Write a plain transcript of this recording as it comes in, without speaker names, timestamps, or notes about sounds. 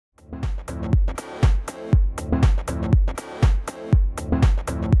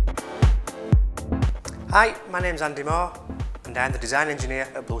Hi, my name's Andy Moore and I'm the design engineer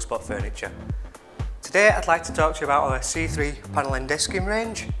at Bluespot Furniture. Today I'd like to talk to you about our C3 panel end desking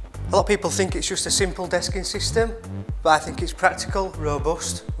range. A lot of people think it's just a simple desking system, but I think it's practical,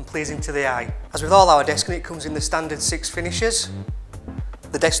 robust and pleasing to the eye. As with all our desking, it comes in the standard 6 finishes.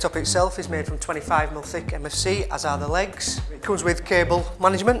 The desktop itself is made from 25mm thick MFC, as are the legs. It comes with cable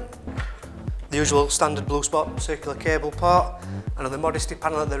management, the usual standard Bluespot circular cable port, and on the modesty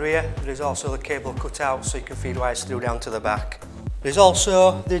panel at the rear there is also the cable cut out so you can feed wires through down to the back. There's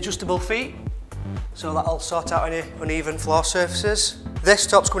also the adjustable feet, so that'll sort out any uneven floor surfaces. The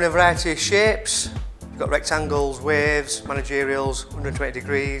desktops come in a variety of shapes. You've got rectangles, waves, managerials, 120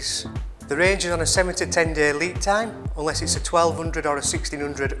 degrees. The range is on a 7 to 10 day lead time, unless it's a 1200 or a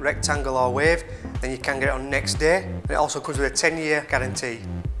 1600 rectangle or wave, then you can get it on next day. And it also comes with a 10-year guarantee.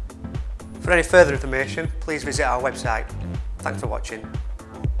 For any further information, please visit our website. Thanks for watching.